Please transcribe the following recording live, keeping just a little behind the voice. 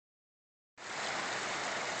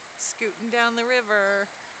Scooting down the river.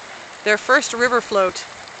 Their first river float.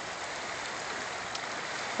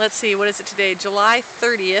 Let's see, what is it today? July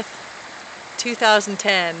 30th,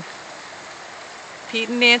 2010. Pete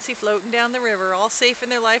and Nancy floating down the river, all safe in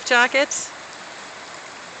their life jackets.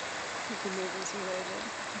 You can move as you wave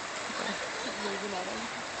it.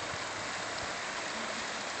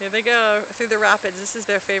 Here they go, through the rapids. This is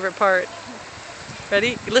their favorite part.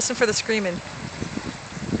 Ready? Listen for the screaming.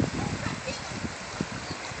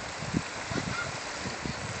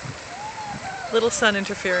 Little sun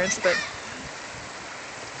interference, but...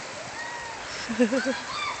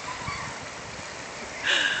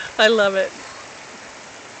 I love it.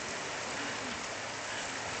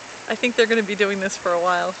 I think they're going to be doing this for a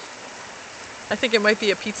while. I think it might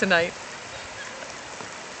be a pizza night.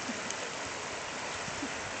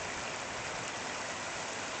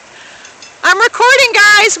 I'm recording,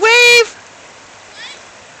 guys! Wave!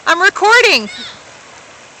 I'm recording!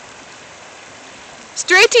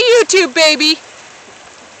 Straight to YouTube, baby!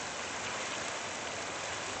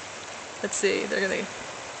 Let's see, they're gonna...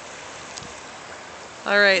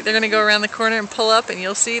 Alright, they're gonna go around the corner and pull up, and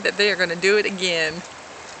you'll see that they are gonna do it again.